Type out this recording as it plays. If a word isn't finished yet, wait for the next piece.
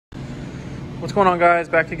What's going on, guys?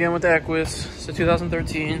 Back again with the Equus. It's a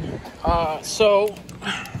 2013. So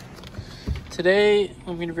today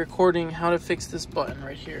I'm going to be recording how to fix this button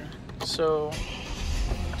right here. So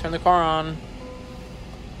turn the car on.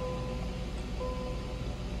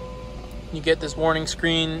 You get this warning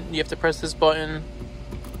screen. You have to press this button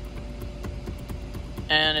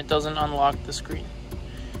and it doesn't unlock the screen.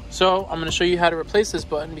 So I'm going to show you how to replace this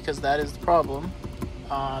button because that is the problem.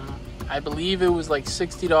 I believe it was like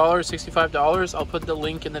 $60, $65. I'll put the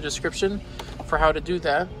link in the description for how to do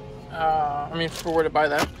that. For where to buy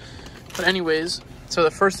that. But anyways, so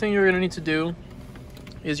the first thing you're going to need to do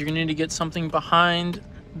is you're going to need to get something behind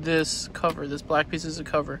this cover, this black piece is a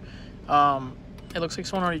cover. It looks like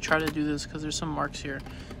someone already tried to do this because there's some marks here.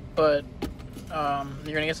 But you're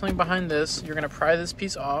going to get something behind this. You're going to pry this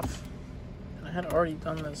piece off. And I had already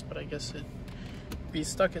done this, but I guess it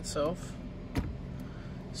restuck itself.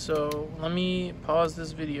 So let me pause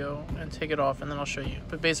this video and take it off and then I'll show you.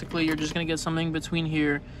 But basically you're just going to get something between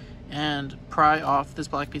here and pry off this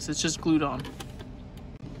black piece. It's just glued on.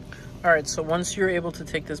 Alright, so once you're able to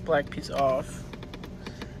take this black piece off,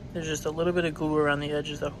 there's just a little bit of glue around the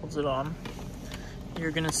edges that holds it on.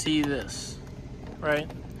 You're going to see this, right?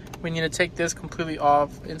 We need to take this completely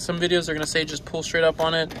off. In some videos they're going to say just pull straight up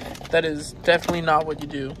on it. That is definitely not what you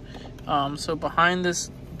do. So behind this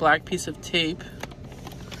black piece of tape,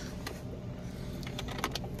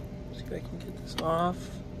 I can get this off.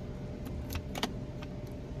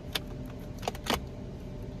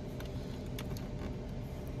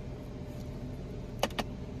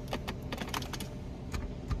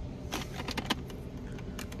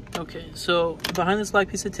 Okay, so behind this black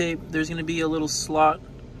piece of tape, there's going to be a little slot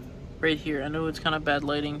right here. I know it's kind of bad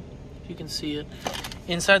lighting, if you can see it.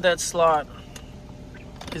 Inside that slot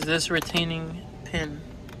is this retaining pin.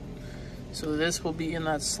 So this will be in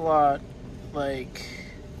that slot like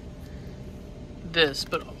this,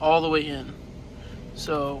 but all the way in.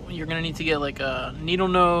 So you're gonna need to get like a needle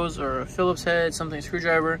nose or a Phillips head, something, a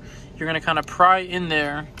screwdriver. You're gonna kind of pry in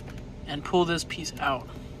there and pull this piece out.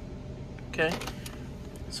 Okay,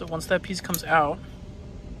 so once that piece comes out,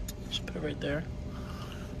 just put it right there.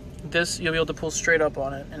 This you'll be able to pull straight up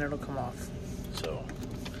on it and it'll come off. So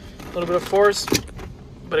a little bit of force,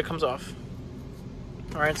 but it comes off.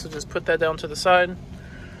 All right, so just put that down to the side.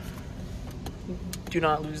 Do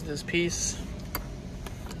not lose this piece.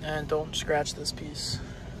 And don't scratch this piece.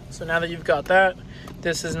 So now that you've got that,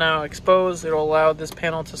 this is now exposed. It'll allow this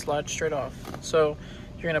panel to slide straight off. So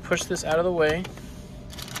you're going to push this out of the way.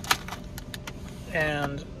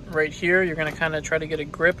 And right here, you're going to kind of try to get a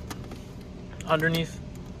grip underneath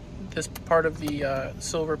this part of the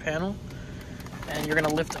silver panel. And you're going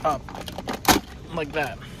to lift up like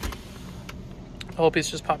that. The whole piece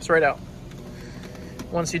just pops right out.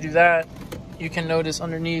 Once you do that, you can notice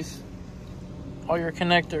underneath all your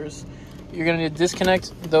connectors, you're going to need to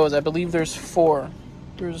disconnect those. I believe there's 4.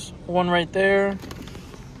 There's one right there.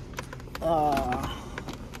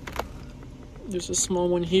 There's a small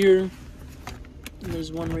one here. And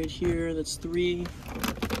there's one right here. That's 3.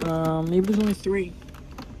 Maybe there's only 3.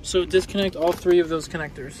 So disconnect all 3 of those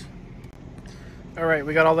connectors. Alright,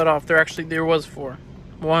 we got all that off. There was 4.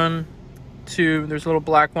 1, 2, there's a little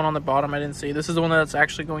black one on the bottom I didn't see. This is the one that's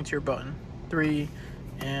actually going to your button. 3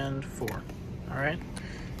 and 4. Alright,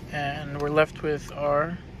 and we're left with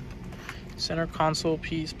our center console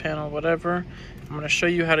piece, panel, whatever. I'm going to show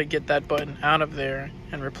you how to get that button out of there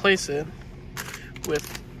and replace it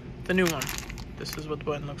with the new one. This is what the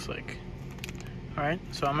button looks like. Alright,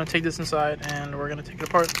 so I'm going to take this inside and we're going to take it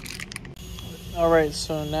apart. Alright,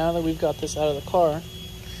 so now that we've got this out of the car,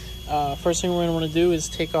 first thing we're going to want to do is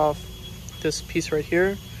take off this piece right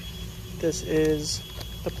here. This is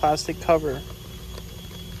the plastic cover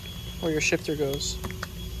where your shifter goes.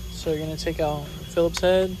 So you're going to take out Phillips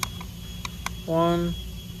head. 1,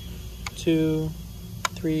 2,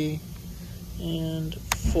 3, and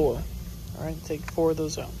 4. Alright, take 4 of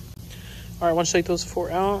those out. Alright, once you take those 4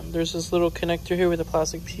 out, there's this little connector here with a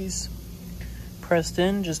plastic piece pressed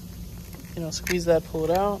in. Just, squeeze that, pull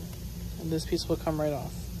it out, and this piece will come right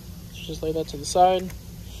off. So just lay that to the side.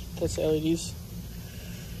 That's the LEDs.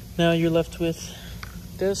 Now you're left with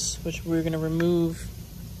this, which we're going to remove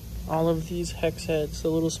all of these hex heads, the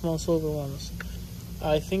little small silver ones.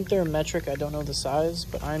 I think they're metric, I don't know the size,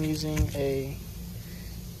 but I'm using a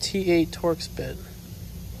T8 Torx bit.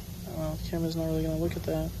 Well, the camera's not really going to look at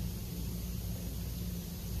that.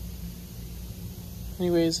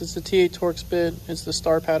 Anyways, it's the T8 Torx bit, it's the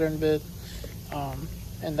star pattern bit,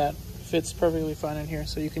 and that fits perfectly fine in here,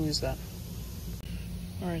 so you can use that.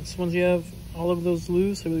 Alright, so once you have all of those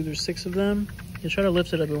loose, I believe there's 6 of them, you try to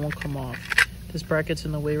lift it up, it won't come off. This bracket's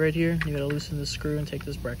in the way right here. You gotta loosen the screw and take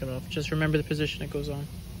this bracket off. Just remember the position it goes on.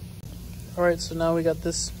 All right, so now we got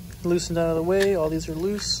this loosened out of the way. All these are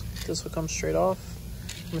loose. This will come straight off.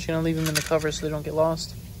 I'm just gonna leave them in the cover so they don't get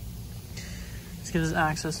lost. This gives us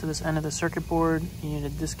access to this end of the circuit board. You need to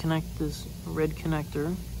disconnect this red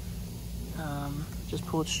connector. Just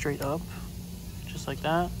pull it straight up, just like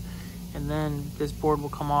that. And then this board will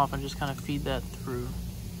come off and just kind of feed that through.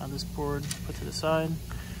 Now this board, put to the side.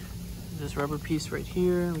 This rubber piece right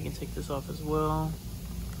here, we can take this off as well.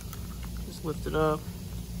 Just lift it up,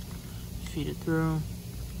 feed it through.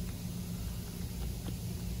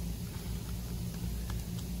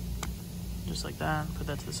 Just like that, put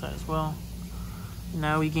that to the side as well.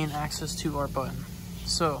 Now we gain access to our button.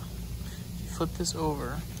 So, if you flip this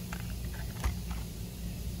over,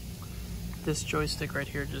 this joystick right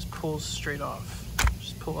here just pulls straight off.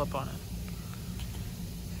 Just pull up on it.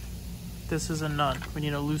 This is a nut. We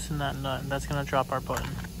need to loosen that nut, and that's gonna drop our button.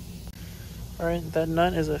 All right, that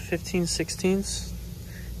nut is a 15/16.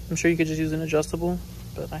 I'm sure you could just use an adjustable,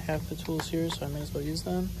 but I have the tools here, so I may as well use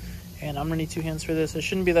them. And I'm gonna need 2 hands for this. It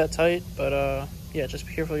shouldn't be that tight, but yeah, just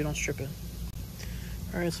be careful you don't strip it.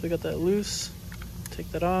 All right, so we got that loose.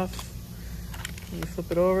 Take that off. When you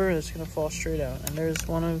flip it over, it's gonna fall straight out. And there's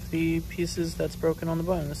one of the pieces that's broken on the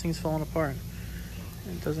button. This thing's falling apart.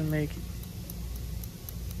 It doesn't make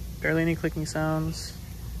barely any clicking sounds.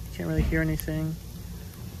 You can't really hear anything.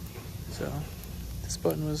 So this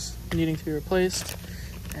button was needing to be replaced.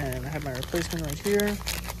 And I have my replacement right here.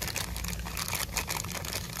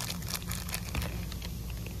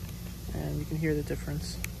 And you can hear the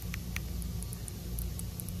difference.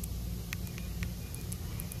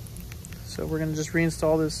 So we're gonna just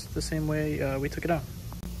reinstall this the same way we took it out.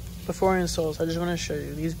 Before I install this, I just wanna show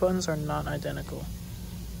you, these buttons are not identical.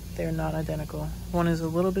 They're not identical. One is a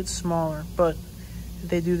little bit smaller, but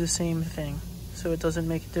they do the same thing. So it doesn't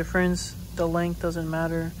make a difference. The length doesn't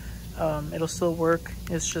matter. It'll still work.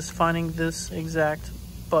 It's just finding this exact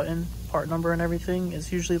button, part number and everything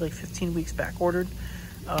is usually like 15 weeks back ordered.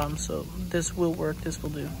 So this will work, this will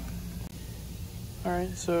do. All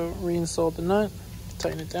right, so reinstall the nut,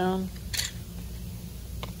 tighten it down.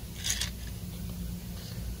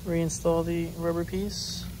 Reinstall the rubber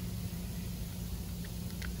piece.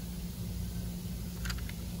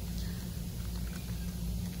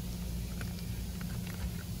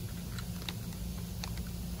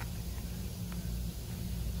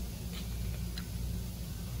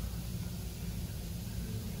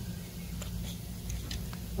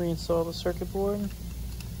 Reinstall the circuit board.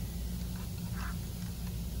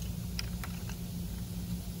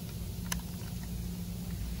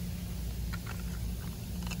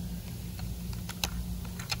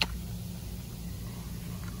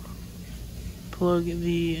 Plug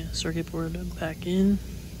the circuit board back in.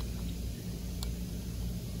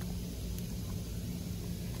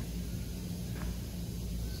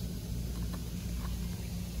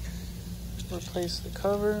 Replace the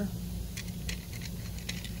cover.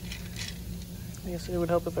 I guess it would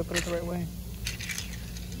help if I put it the right way.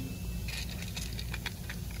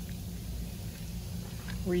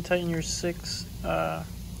 Retighten your 6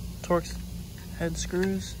 Torx head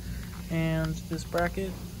screws and this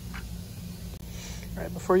bracket. All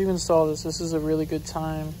right, before you install this, this is a really good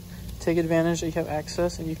time. Take advantage that you have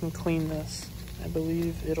access and you can clean this. I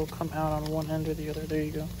believe it'll come out on one end or the other. There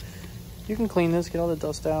you go. You can clean this, get all the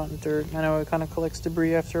dust out and dirt. I know it kind of collects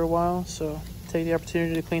debris after a while, so take the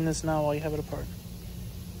opportunity to clean this now while you have it apart.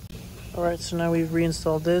 All right, so now we've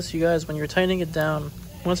reinstalled this. You guys, when you're tightening it down,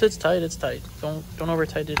 once it's tight, it's tight. Don't over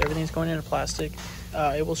tighten it. Everything's going into plastic.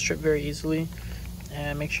 It will strip very easily.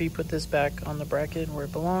 And make sure you put this back on the bracket where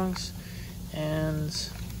it belongs. And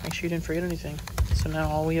make sure you didn't forget anything. So now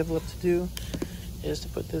all we have left to do is to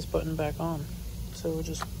put this button back on. So it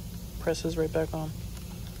just presses right back on.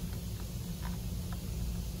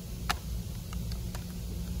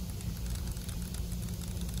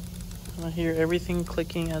 I hear everything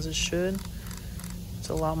clicking as it should. It's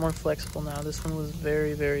a lot more flexible now. This one was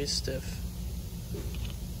very, very stiff.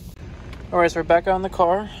 All right, so we're back on the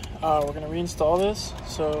car. We're gonna reinstall this.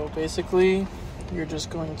 So basically, you're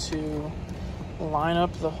just going to line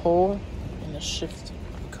up the hole in the shift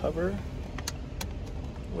cover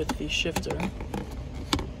with the shifter,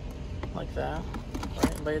 like that. All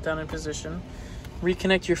right, lay it down in position.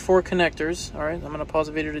 Reconnect your 4 connectors. All right, I'm gonna pause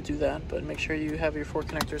the video to do that, but make sure you have your 4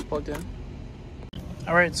 connectors plugged in.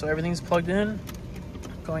 All right, so everything's plugged in.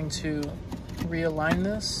 I'm going to realign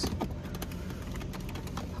this.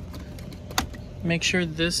 Make sure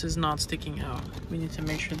this is not sticking out. We need to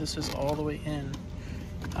make sure this is all the way in.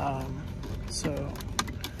 So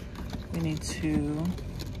we need to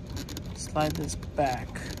slide this back.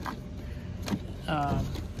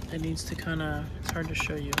 It needs to kind of, it's hard to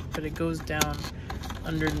show you, but it goes down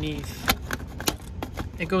underneath.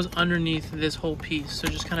 It goes underneath this whole piece, so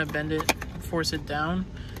just kind of bend it, force it down,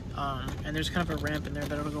 and there's kind of a ramp in there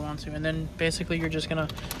that it'll go onto, and then basically you're just gonna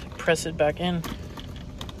press it back in.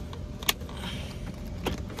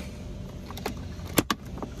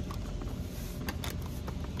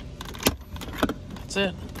 That's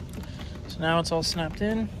it. So now it's all snapped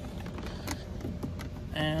in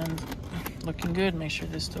and looking good. Make sure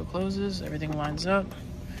this still closes, everything lines up.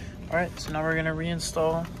 All right, so now we're gonna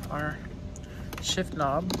reinstall our shift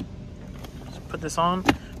knob. So put this on,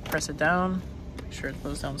 press it down, make sure it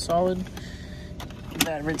goes down solid.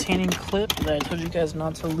 That retaining clip that I told you guys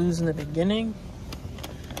not to lose in the beginning,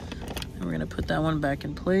 and we're gonna put that one back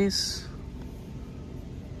in place.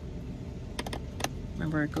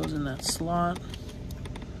 Remember, it goes in that slot,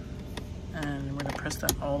 and we're gonna press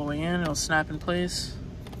that all the way in. It'll snap in place.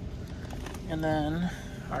 And then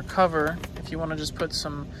our cover, if you want to just put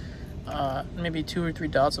some maybe 2 or 3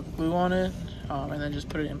 dots of glue on it, and then just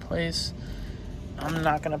put it in place. I'm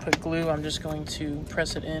not going to put glue, I'm just going to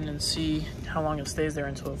press it in and see how long it stays there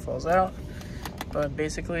until it falls out. But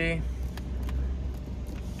basically,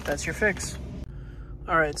 that's your fix.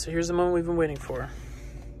 Alright, so here's the moment we've been waiting for.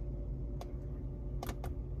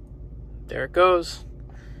 There it goes.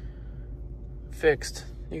 Fixed.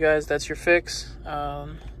 You guys, that's your fix.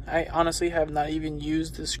 I honestly have not even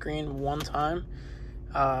used the screen one time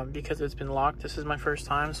because it's been locked. This is my first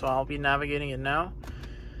time, so I'll be navigating it now.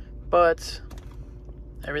 But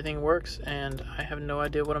everything works, and I have no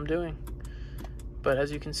idea what I'm doing. But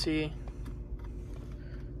as you can see,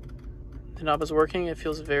 the knob is working. It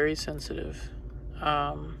feels very sensitive.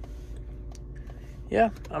 Yeah,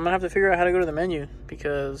 I'm gonna have to figure out how to go to the menu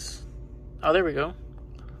because, oh, there we go.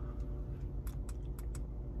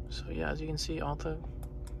 So yeah, as you can see, all the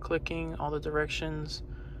clicking, all the directions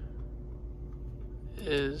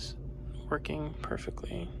is working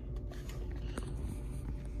perfectly.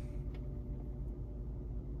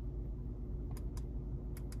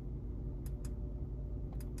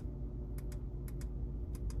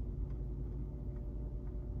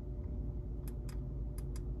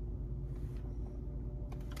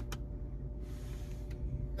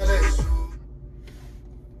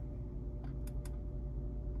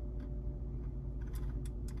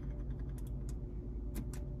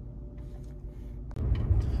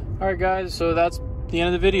 Alright guys, so that's the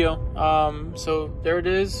end of the video. So there it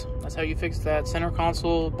is. That's how you fix that center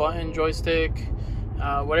console, button, joystick,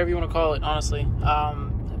 whatever you want to call it, honestly.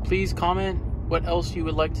 Please comment what else you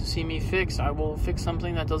would like to see me fix. I will fix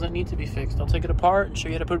something that doesn't need to be fixed. I'll take it apart and show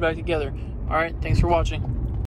you how to put it back together. Alright, thanks for watching.